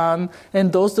Iran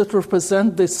and those that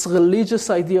represent this religious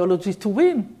ideology to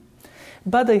win.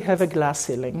 But they have a glass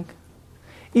ceiling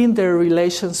in their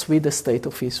relations with the State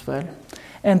of Israel.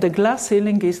 And the glass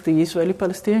ceiling is the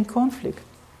Israeli-Palestinian conflict.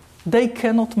 They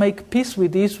cannot make peace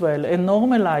with Israel and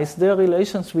normalize their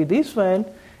relations with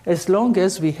Israel as long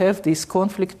as we have this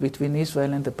conflict between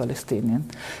Israel and the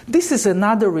Palestinians. This is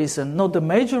another reason, not the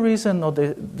major reason, not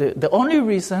the only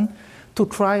reason, to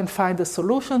try and find a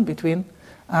solution between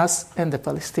us and the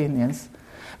Palestinians.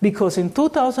 Because in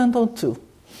 2002,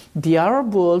 the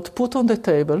Arab world put on the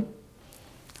table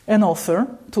an offer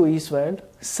to Israel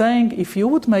saying, if you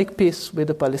would make peace with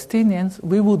the Palestinians,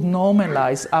 we would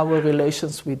normalize our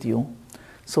relations with you.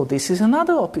 So this is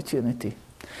another opportunity.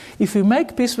 If we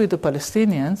make peace with the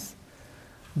Palestinians,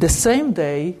 the same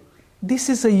day, this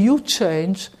is a huge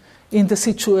change in the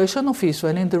situation of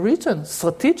Israel in the region,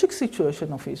 strategic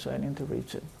situation of Israel in the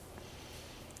region.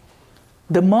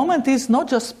 The moment is not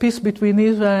just peace between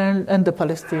Israel and the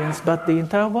Palestinians, but the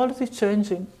entire world is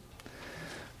changing.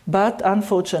 But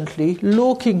unfortunately,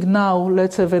 looking now,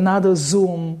 let's have another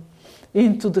zoom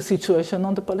into the situation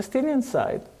on the Palestinian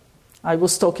side. I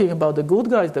was talking about the good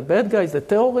guys, the bad guys, the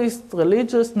terrorists,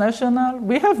 religious, national.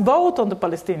 We have both on the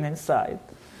Palestinian side.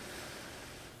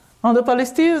 On the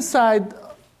Palestinian side,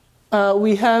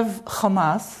 we have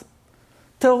Hamas,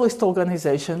 terrorist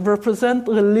organization, represent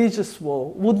religious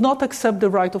war, would not accept the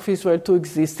right of Israel to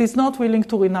exist, is not willing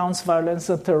to renounce violence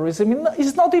and terrorism,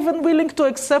 is not even willing to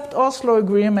accept Oslo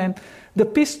Agreement, the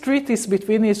peace treaties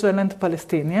between Israel and the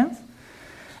Palestinians.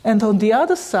 And on the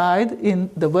other side,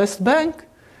 in the West Bank,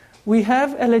 we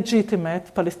have a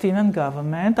legitimate Palestinian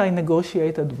government I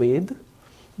negotiated with,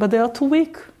 but they are too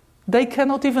weak. They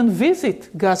cannot even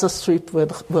visit Gaza Strip where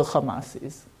Hamas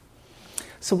is.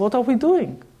 So what are we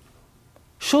doing?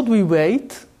 Should we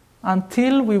wait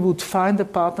until we would find a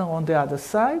partner on the other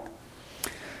side?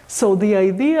 So the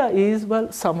idea is,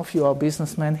 well, some of you are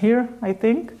businessmen here, I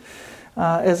think.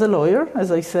 As a lawyer,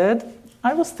 as I said,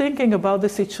 I was thinking about the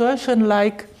situation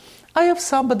like I have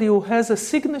somebody who has a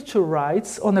signature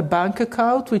rights on a bank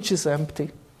account which is empty.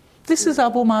 This is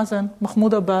Abu Mazen,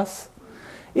 Mahmoud Abbas.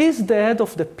 He's the head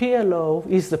of the PLO,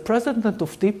 he's the president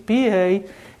of the PA,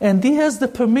 and he has the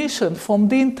permission from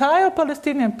the entire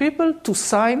Palestinian people to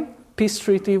sign peace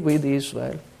treaty with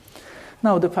Israel.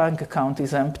 Now the bank account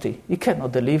is empty. He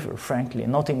cannot deliver, frankly,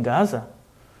 not in Gaza.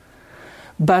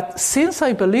 But since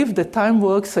I believe the time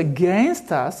works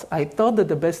against us, I thought that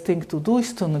the best thing to do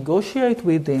is to negotiate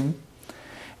with him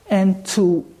and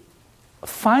to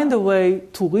find a way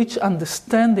to reach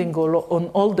understanding on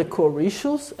all the core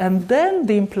issues, and then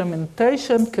the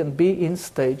implementation can be in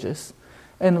stages.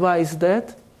 And why is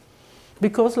that?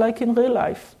 Because like in real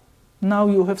life, now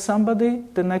you have somebody,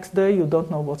 the next day you don't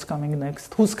know what's coming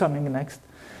next, who's coming next.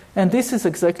 And this is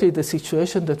exactly the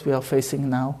situation that we are facing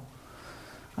now.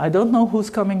 I don't know who's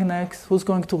coming next, who's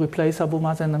going to replace Abu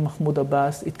Mazen and Mahmoud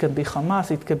Abbas. It can be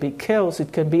Hamas, it can be chaos,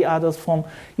 it can be others from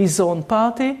his own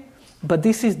party, but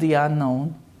this is the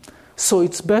unknown. So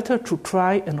it's better to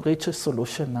try and reach a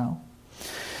solution now.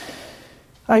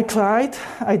 I tried,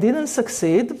 I didn't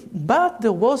succeed, but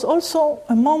there was also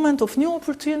a moment of new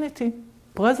opportunity.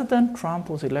 President Trump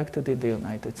was elected in the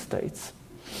United States.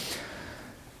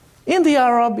 In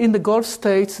the Gulf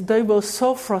states, they were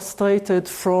so frustrated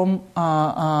from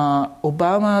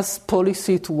Obama's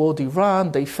policy toward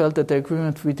Iran. They felt that the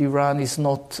agreement with Iran is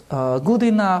not good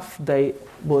enough. They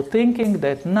were thinking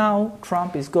that now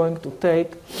Trump is going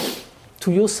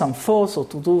to use some force or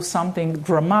to do something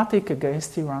dramatic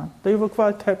against Iran. They were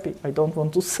quite happy. I don't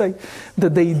want to say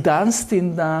that they danced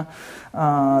in the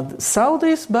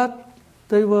Saudis, but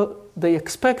they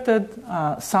expected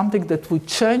something that would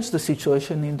change the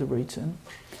situation in the region.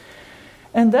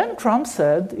 And then Trump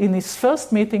said in his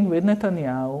first meeting with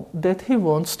Netanyahu that he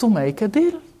wants to make a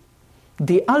deal.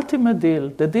 The ultimate deal,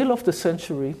 the deal of the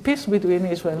century, peace between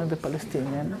Israel and the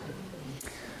Palestinians.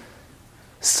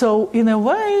 So in a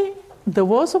way, there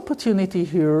was opportunity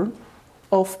here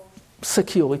of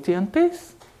security and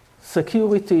peace.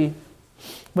 Security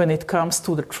when it comes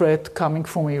to the threat coming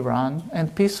from Iran,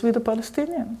 and peace with the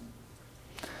Palestinians.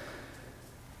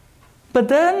 But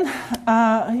then,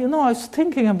 I was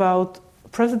thinking about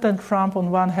President Trump on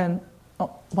one hand,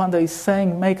 one day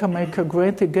saying, "Make America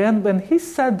great again." When he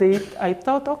said it, I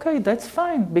thought, okay, that's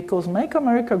fine, because Make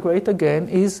America Great Again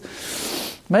is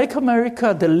make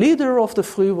America the leader of the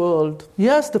free world.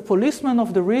 Yes, the policeman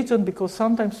of the region, because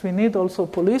sometimes we need also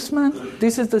policemen.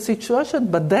 This is the situation.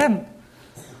 But then,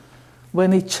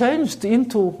 when it changed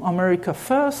into America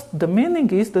first, the meaning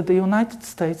is that the United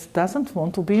States doesn't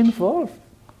want to be involved.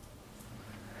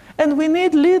 And we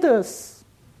need leaders.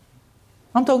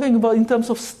 I'm talking about in terms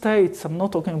of states. I'm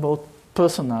not talking about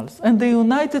personals. And the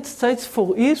United States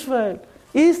for Israel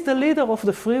is the leader of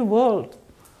the free world.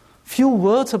 Few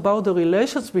words about the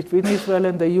relations between Israel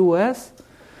and the US.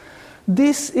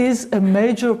 This is a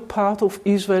major part of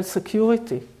Israel's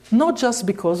security, not just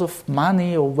because of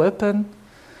money or weapon,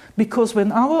 because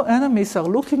when our enemies are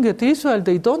looking at Israel,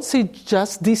 they don't see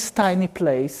just this tiny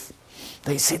place.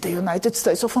 They see the United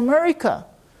States of America.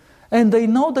 And they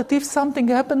know that if something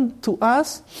happened to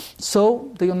us, so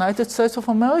the United States of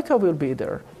America will be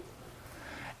there.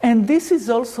 And this is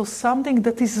also something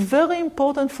that is very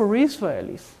important for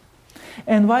Israelis.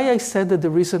 And why I said that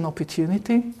there is an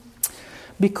opportunity?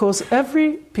 Because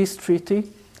every peace treaty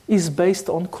is based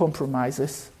on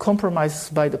compromises. Compromises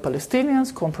by the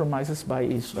Palestinians, compromises by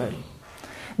Israel.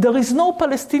 There is no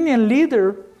Palestinian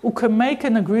leader who can make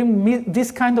an agreement,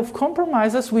 this kind of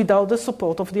compromises, without the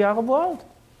support of the Arab world.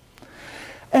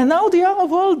 And now the Arab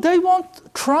world, they want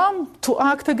Trump to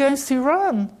act against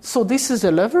Iran. So this is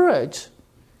a leverage.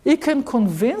 He can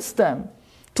convince them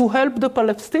to help the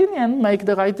Palestinians make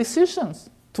the right decisions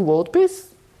toward peace.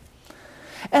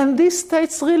 And these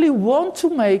states really want to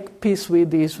make peace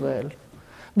with Israel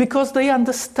because they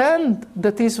understand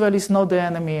that Israel is not the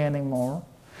enemy anymore.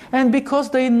 And because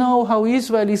they know how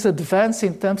Israel is advanced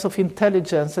in terms of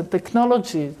intelligence and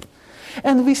technology.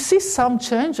 And we see some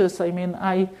changes. I mean,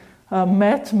 I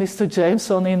met Mr.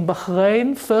 Jameson in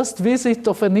Bahrain, first visit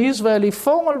of an Israeli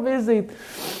formal visit,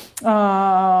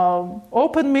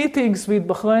 open meetings with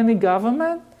Bahraini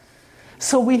government.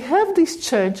 So we have these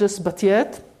changes, but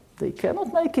yet they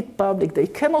cannot make it public. They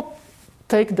cannot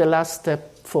take the last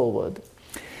step forward.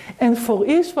 And for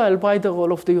Israel, why the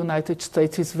role of the United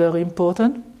States is very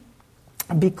important?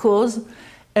 Because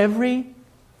every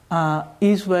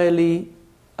Israeli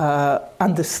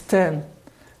understands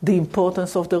the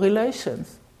importance of the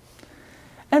relations.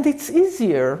 And it's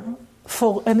easier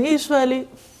for an Israeli,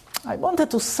 I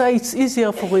wanted to say it's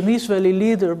easier for an Israeli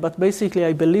leader, but basically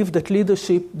I believe that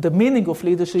leadership, the meaning of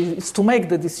leadership is to make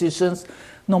the decisions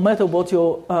no matter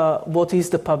what is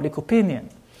the public opinion.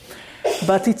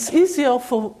 But it's easier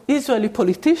for Israeli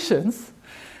politicians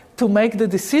to make the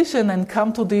decision and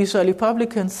come to the Israeli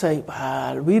public and say,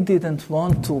 well, we didn't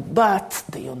want to, but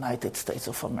the United States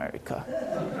of America.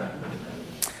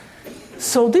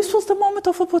 So this was the moment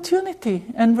of opportunity.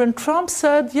 And when Trump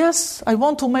said, yes, I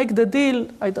want to make the deal,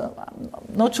 I'm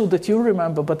not sure that you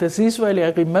remember, but as Israeli, I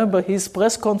remember his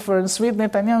press conference with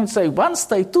Netanyahu and say, 1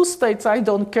 state, 2 states, I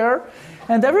don't care.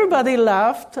 And everybody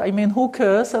laughed. I mean, who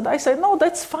cares? And I said, no,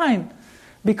 that's fine.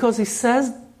 Because he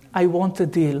says, I want a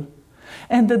deal.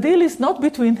 And the deal is not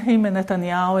between him and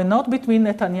Netanyahu, and not between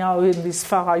Netanyahu and his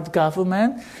far-right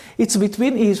government. It's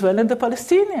between Israel and the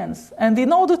Palestinians. And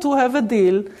in order to have a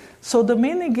deal, so the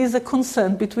meaning is a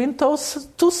consent between those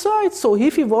two sides. So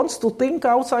if he wants to think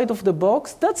outside of the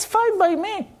box, that's fine by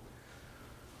me,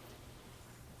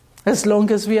 as long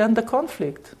as we end the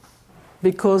conflict.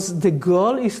 Because the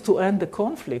goal is to end the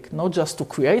conflict, not just to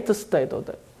create a state of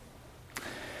that.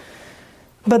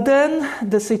 But then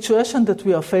the situation that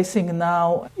we are facing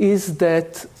now is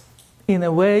that, in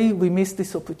a way, we miss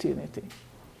this opportunity.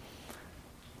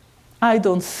 I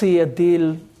don't see a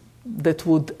deal that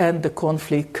would end the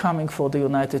conflict coming for the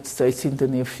United States in the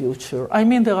near future. I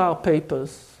mean, there are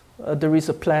papers, there is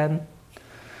a plan,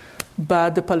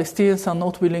 but the Palestinians are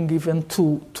not willing even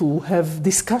to have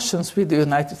discussions with the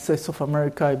United States of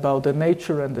America about the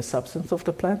nature and the substance of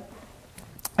the plan.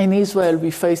 In Israel,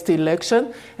 we faced the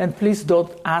election, and please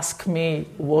don't ask me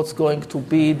what's going to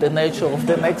be the nature of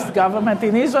the next government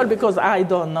in Israel, because I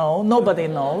don't know. Nobody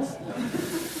knows.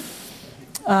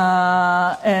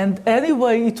 And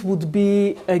anyway, it would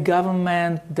be a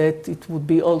government that it would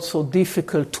be also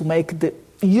difficult to make the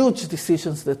huge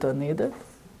decisions that are needed.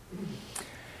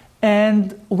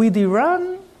 And with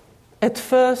Iran, at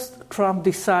first, Trump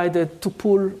decided to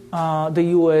pull the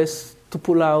U.S. to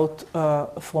pull out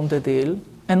from the deal.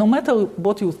 And no matter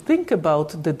what you think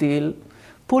about the deal,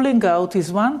 pulling out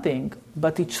is one thing,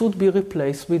 but it should be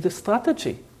replaced with a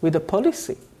strategy, with a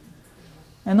policy.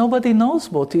 And nobody knows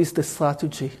what is the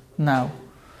strategy now.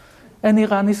 And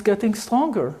Iran is getting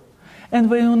stronger. And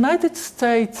when the United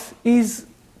States is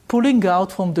pulling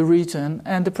out from the region,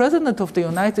 and the President of the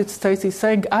United States is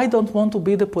saying, I don't want to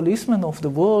be the policeman of the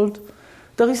world,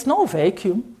 there is no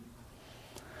vacuum.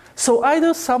 So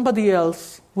either somebody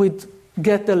else will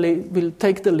take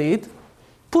the lead.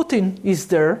 Putin is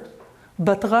there,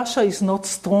 but Russia is not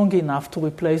strong enough to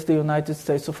replace the United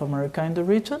States of America in the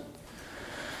region.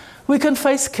 We can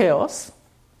face chaos,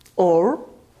 or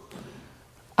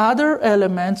other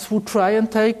elements who try and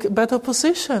take better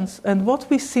positions. And what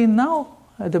we see now,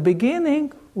 at the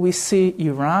beginning, we see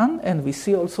Iran and we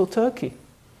see also Turkey.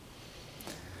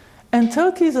 And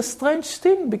Turkey is a strange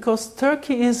thing because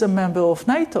Turkey is a member of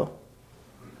NATO.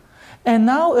 And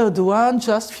now Erdogan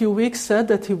just a few weeks said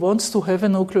that he wants to have a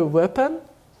nuclear weapon,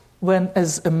 when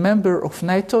as a member of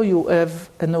NATO you have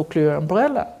a nuclear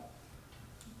umbrella.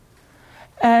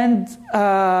 And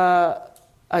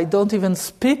I don't even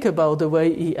speak about the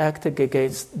way he acted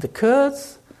against the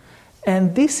Kurds.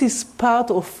 And this is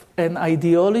part of an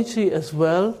ideology as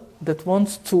well that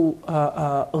wants to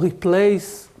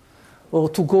replace or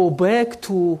to go back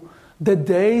to the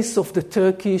days of the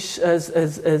Turkish as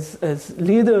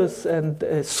leaders and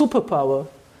superpower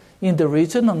in the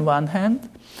region on one hand.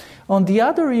 On the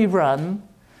other, Iran.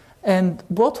 And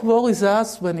what worries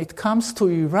us when it comes to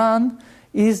Iran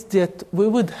is that we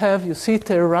would have, you see,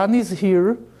 Tehran is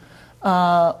here.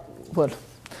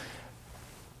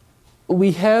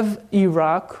 We have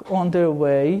Iraq on their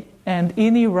way, and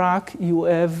in Iraq you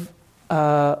have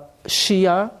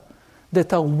Shia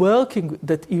that are working,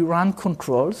 that Iran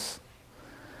controls.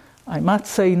 I must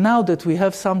say now that we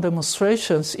have some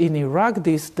demonstrations in Iraq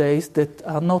these days that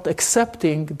are not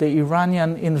accepting the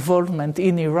Iranian involvement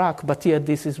in Iraq, but yet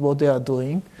this is what they are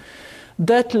doing.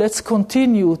 That let's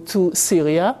continue to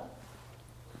Syria.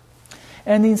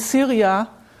 And in Syria,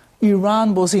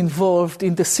 Iran was involved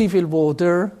in the civil war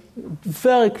there,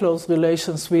 very close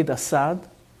relations with Assad,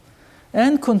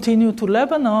 and continue to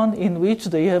Lebanon, in which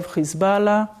they have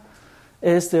Hezbollah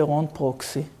as their own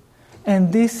proxy.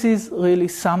 And this is really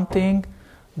something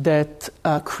that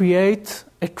creates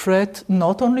a threat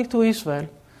not only to Israel,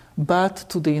 but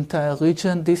to the entire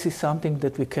region. This is something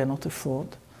that we cannot afford.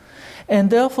 And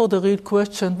therefore the real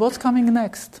question, what's coming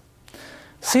next?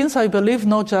 Since I believe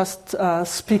not just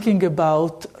speaking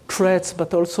about threats,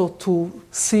 but also to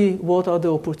see what are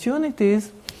the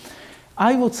opportunities,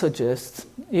 I would suggest,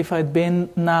 if I'd been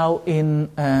now in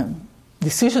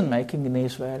decision-making in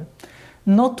Israel,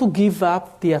 not to give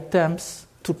up the attempts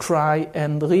to try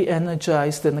and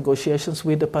re-energize the negotiations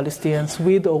with the Palestinians,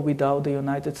 with or without the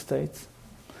United States.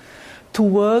 To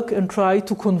work and try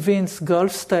to convince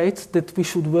Gulf states that we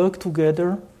should work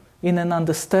together in an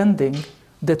understanding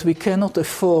that we cannot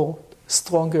afford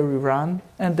stronger Iran,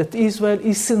 and that Israel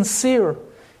is sincere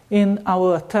in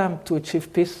our attempt to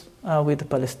achieve peace with the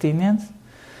Palestinians.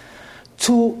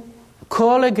 To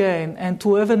call again and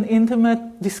to have an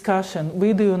intimate discussion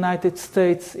with the United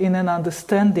States in an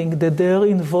understanding that their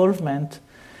involvement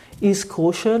is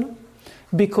crucial,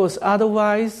 because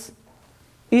otherwise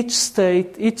each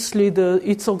state, each leader,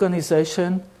 each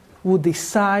organization would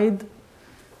decide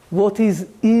what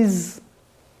is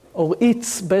or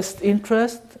its best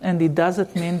interest, and it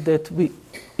doesn't mean that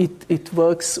it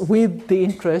works with the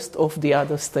interest of the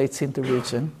other states in the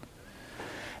region.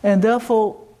 And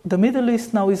therefore, the Middle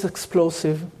East now is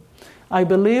explosive. I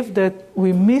believe that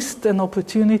we missed an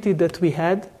opportunity that we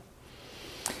had.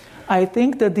 I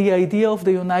think that the idea of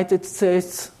the United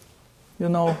States,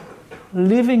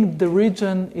 leaving the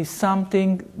region is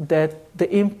something that the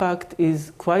impact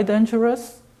is quite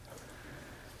dangerous.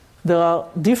 There are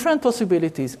different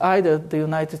possibilities. Either the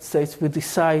United States will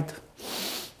decide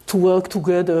to work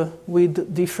together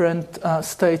with different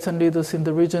states and leaders in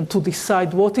the region to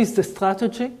decide what is the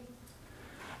strategy,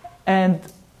 and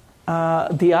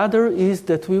the other is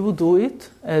that we will do it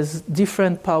as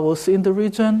different powers in the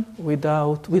region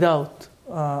without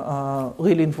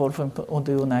real involvement of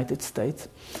the United States.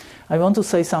 I want to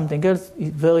say something else,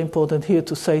 very important here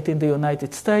to say it in the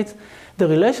United States. The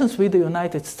relations with the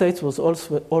United States was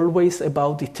also always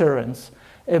about deterrence,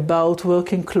 about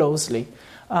working closely,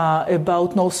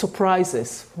 about no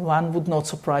surprises. One would not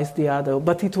surprise the other.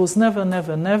 But it was never,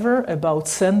 never, never about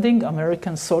sending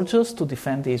American soldiers to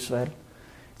defend Israel.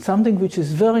 Something which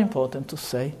is very important to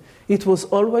say. It was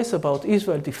always about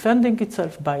Israel defending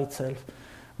itself by itself,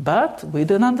 but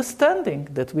with an understanding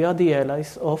that we are the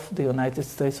allies of the United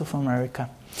States of America.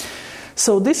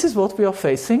 So this is what we are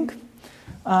facing.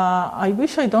 I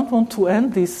wish I don't want to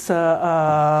end this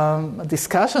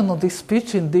discussion or this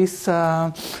speech in this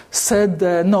sad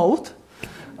note.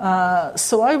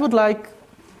 So I would like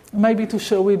maybe to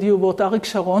share with you what Arik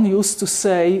Sharon used to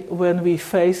say when we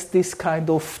faced this kind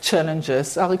of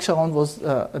challenges. Arik Sharon was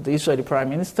the Israeli Prime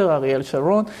Minister, Ariel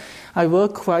Sharon. I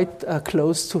work quite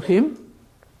close to him.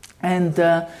 And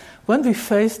when we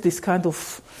face this kind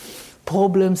of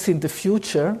problems in the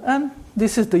future, and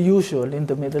this is the usual in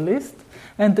the Middle East,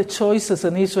 and the choice as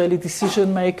an Israeli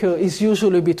decision maker is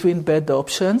usually between bad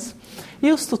options, he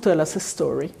used to tell us a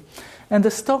story. And the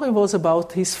story was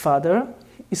about his father.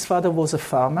 His father was a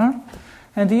farmer,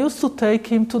 and he used to take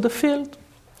him to the field.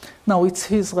 Now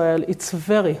it's Israel, it's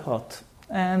very hot.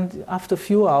 And after a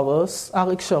few hours,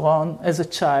 Arik Sharon, as a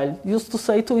child, used to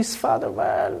say to his father,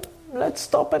 well, let's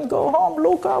stop and go home.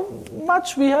 Look how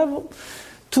much we have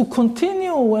to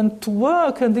continue and to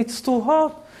work, and it's too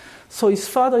hot. So his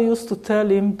father used to tell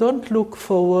him, don't look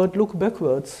forward, look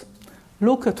backwards.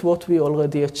 Look at what we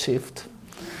already achieved.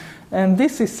 And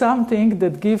this is something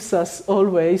that gives us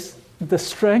always the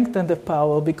strength and the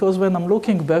power, because when I'm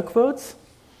looking backwards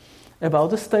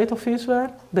about the state of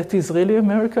Israel, that is really a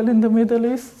miracle in the Middle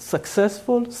East,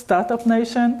 successful startup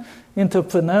nation,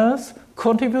 entrepreneurs,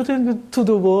 contributing to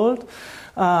the world,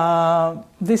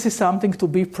 this is something to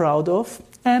be proud of.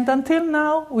 And until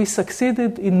now, we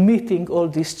succeeded in meeting all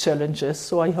these challenges.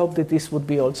 So I hope that this would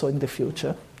be also in the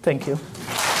future. Thank you.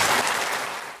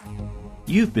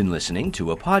 You've been listening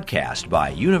to a podcast by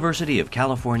University of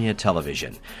California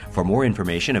Television. For more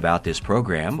information about this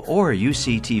program or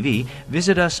UCTV,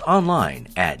 visit us online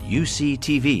at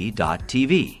uctv.tv.